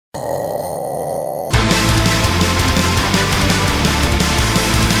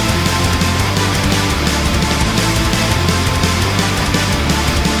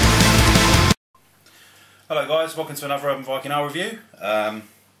guys, welcome to another Viking review.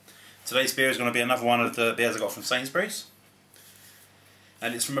 Today's beer is going to be another one of the beers I got from Sainsbury's,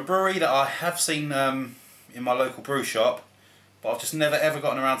 and it's from a brewery that I have seen in my local brew shop, but I've just never ever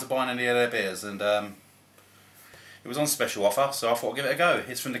gotten around to buying any of their beers, and it was on special offer, so I thought I'd give it a go.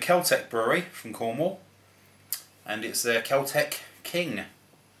 It's from the Keltek brewery from Cornwall, and it's their Keltek King,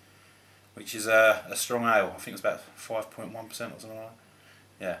 which is a strong ale. I think it's about 5.1% or something like that.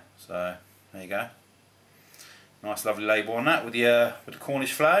 Yeah, so there you go. Nice lovely label on that with the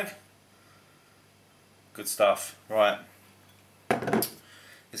Cornish flag. Good stuff. Right,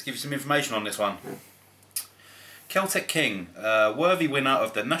 let's give you some information on this one. Keltek King, worthy winner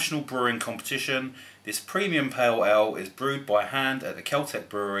of the National Brewing Competition. This premium pale ale is brewed by hand at the Keltek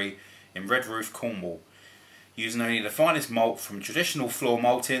Brewery in Redroof, Cornwall, using only the finest malt from traditional floor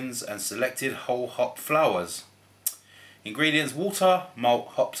maltings and selected whole hop flowers. Ingredients: water, malt,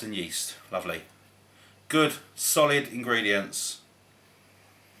 hops and yeast. Lovely. Good, solid ingredients.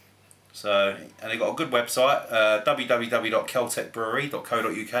 So, and they've got a good website,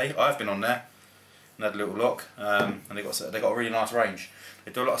 www.keltekbrewery.co.uk. I've been on there and had a little look, and they've got a really nice range.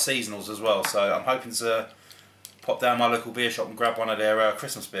 They do a lot of seasonals as well, so I'm hoping to pop down my local beer shop and grab one of their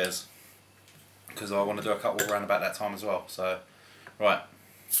Christmas beers, because I want to do a couple around about that time as well. So, right,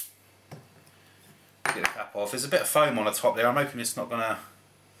 get the cap off. There's a bit of foam on the top there. I'm hoping it's not going to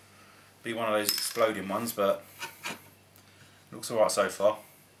be one of those exploding ones, but looks alright so far.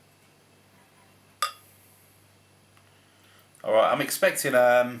 Alright, I'm expecting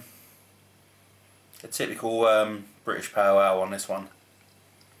a typical British pale ale on this one,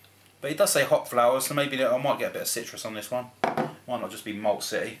 but it does say hop flowers, so maybe I might get a bit of citrus on this one. Might not just be malt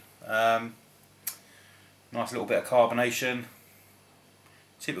city. Nice little bit of carbonation.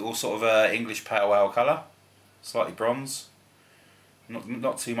 Typical sort of English pale ale colour, slightly bronze.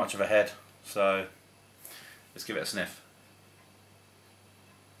 Not too much of a head, so let's give it a sniff.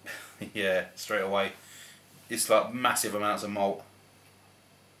 Yeah, straight away, it's like massive amounts of malt.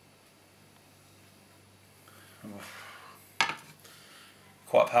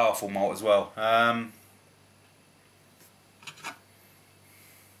 Quite powerful malt as well. Don't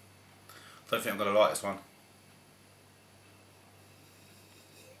think I'm going to like this one.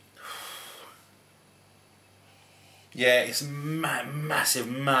 Yeah, it's massive,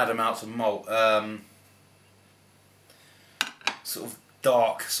 mad amounts of malt. Sort of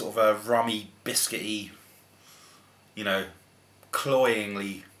dark, sort of a rummy, biscuity, you know,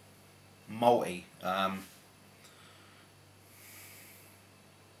 cloyingly malty.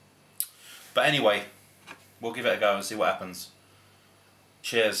 But anyway, we'll give it a go and see what happens.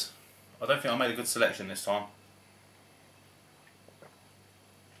 Cheers. I don't think I made a good selection this time.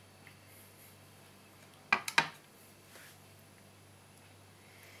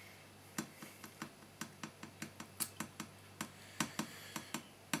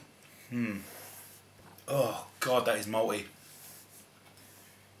 Oh God, that is malty.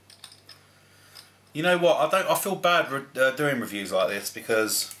 You know what? I feel bad doing reviews like this,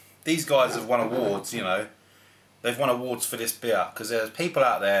 because these guys have won awards. You know, they've won awards for this beer, because there's people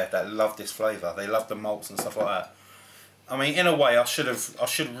out there that love this flavour. They love the malts and stuff like that. I mean, in a way, I should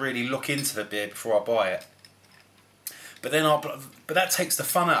really look into the beer before I buy it. But then but that takes the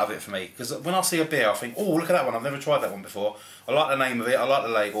fun out of it for me, because when I see a beer, I think, oh, look at that one. I've never tried that one before. I like the name of it. I like the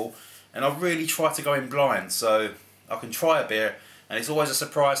label. And I really try to go in blind, so I can try a beer, and it's always a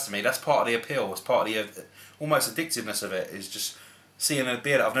surprise to me. That's part of the appeal. It's part of the almost addictiveness of it, is just seeing a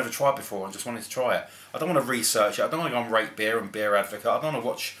beer that I've never tried before and just wanting to try it. I don't want to research it. I don't want to go and rate beer and Beer Advocate. I don't want to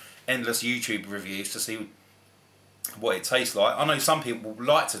watch endless YouTube reviews to see what it tastes like. I know some people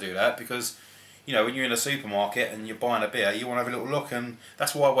like to do that, because, you know, when you're in a supermarket and you're buying a beer, you want to have a little look, and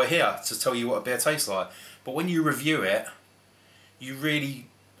that's why we're here, to tell you what a beer tastes like. But when you review it, you really...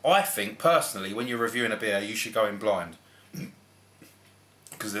 I think, personally, when you're reviewing a beer, you should go in blind,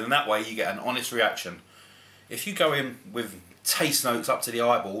 because in that way you get an honest reaction. If you go in with taste notes up to the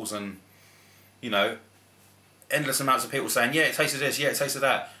eyeballs and, you know, endless amounts of people saying, yeah, it tasted this, yeah, it tasted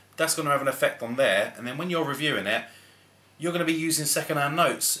that, that's going to have an effect on there, and then when you're reviewing it, you're going to be using second-hand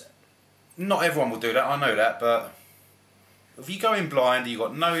notes. Not everyone will do that, I know that, but if you go in blind, you've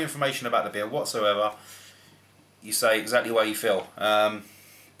got no information about the beer whatsoever, you say exactly what you feel.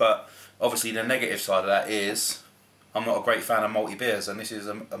 But obviously the negative side of that is I'm not a great fan of malty beers, and this is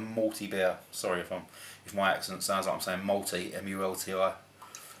a malty beer. Sorry if my accent sounds like I'm saying malty, M-U-L-T-I. I'm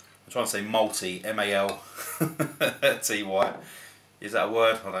trying to say malty, M-A-L-T-Y. Is that a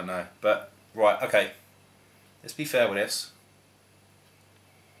word? I don't know. But right, okay. Let's be fair with this.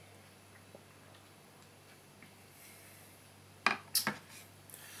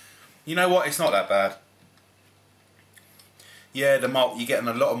 You know what? It's not that bad. Yeah, the malt, you're getting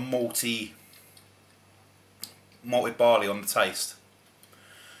a lot of malted barley on the taste.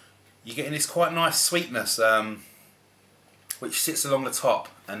 You're getting this quite nice sweetness, which sits along the top,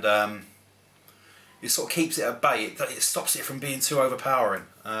 and it sort of keeps it at bay. It stops it from being too overpowering.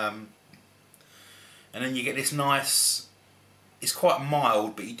 And then you get this nice, it's quite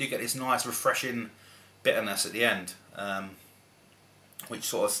mild, but you do get this nice refreshing bitterness at the end, which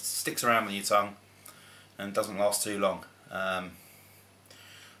sort of sticks around on your tongue and doesn't last too long.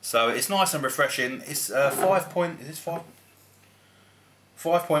 So it's nice and refreshing. It's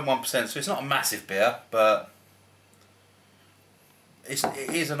 5.1%, so it's not a massive beer, but it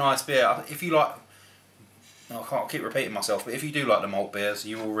is a nice beer. If you like, I can't keep repeating myself, but if you do like the malt beers,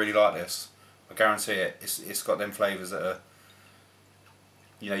 you will really like this. I guarantee it. It's got them flavours that are,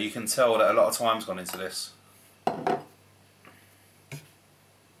 you know, you can tell that a lot of time's gone into this.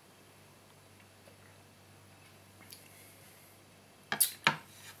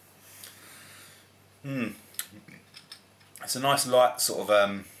 It's a nice light sort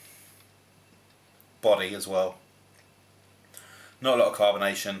of body as well. Not a lot of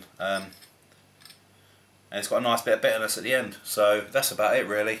carbonation, and it's got a nice bit of bitterness at the end. So that's about it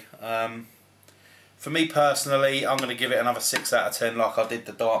really. For me personally, I'm going to give it another 6 out of 10 like I did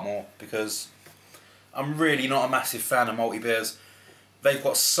the Dartmoor, because I'm really not a massive fan of malty beers. They've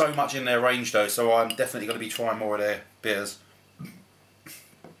got so much in their range though, so I'm definitely going to be trying more of their beers.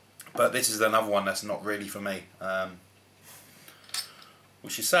 But this is another one that's not really for me.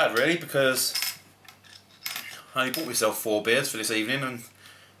 Which is sad really, because I only bought myself 4 beers for this evening and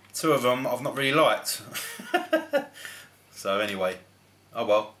 2 of them I've not really liked. So anyway, oh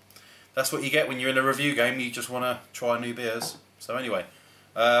well. That's what you get when you're in a review game, you just want to try new beers. So anyway,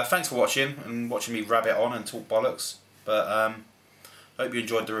 thanks for watching and watching me rabbit on and talk bollocks. But hope you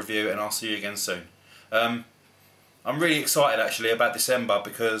enjoyed the review, and I'll see you again soon. I'm really excited actually about December,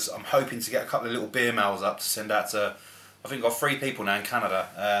 because I'm hoping to get a couple of little beer mails up to send out to, I think I've got 3 people now in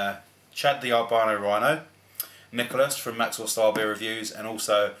Canada. Chad the Albino Rhino, Nicholas from Maxwell Style Beer Reviews, and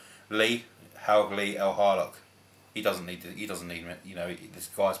also Lee, Haug Lee El Harlock. He doesn't need me, you know, this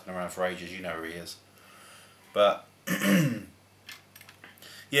guy's been around for ages, you know who he is. But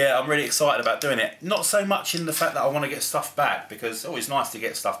yeah, I'm really excited about doing it. Not so much in the fact that I want to get stuff back, because it's always nice to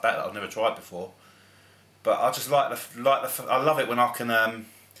get stuff back that I've never tried before. But I just I love it when I can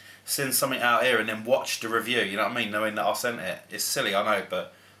send something out here and then watch the review, you know what I mean, knowing that I sent it. It's silly, I know,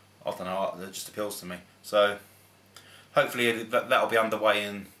 but I don't know, it just appeals to me. So hopefully that'll be underway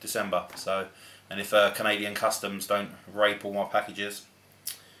in December. So, and if Canadian Customs don't rape all my packages.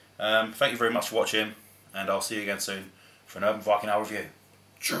 Thank you very much for watching, and I'll see you again soon for an Urban Viking Ale review.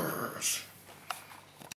 Cheers!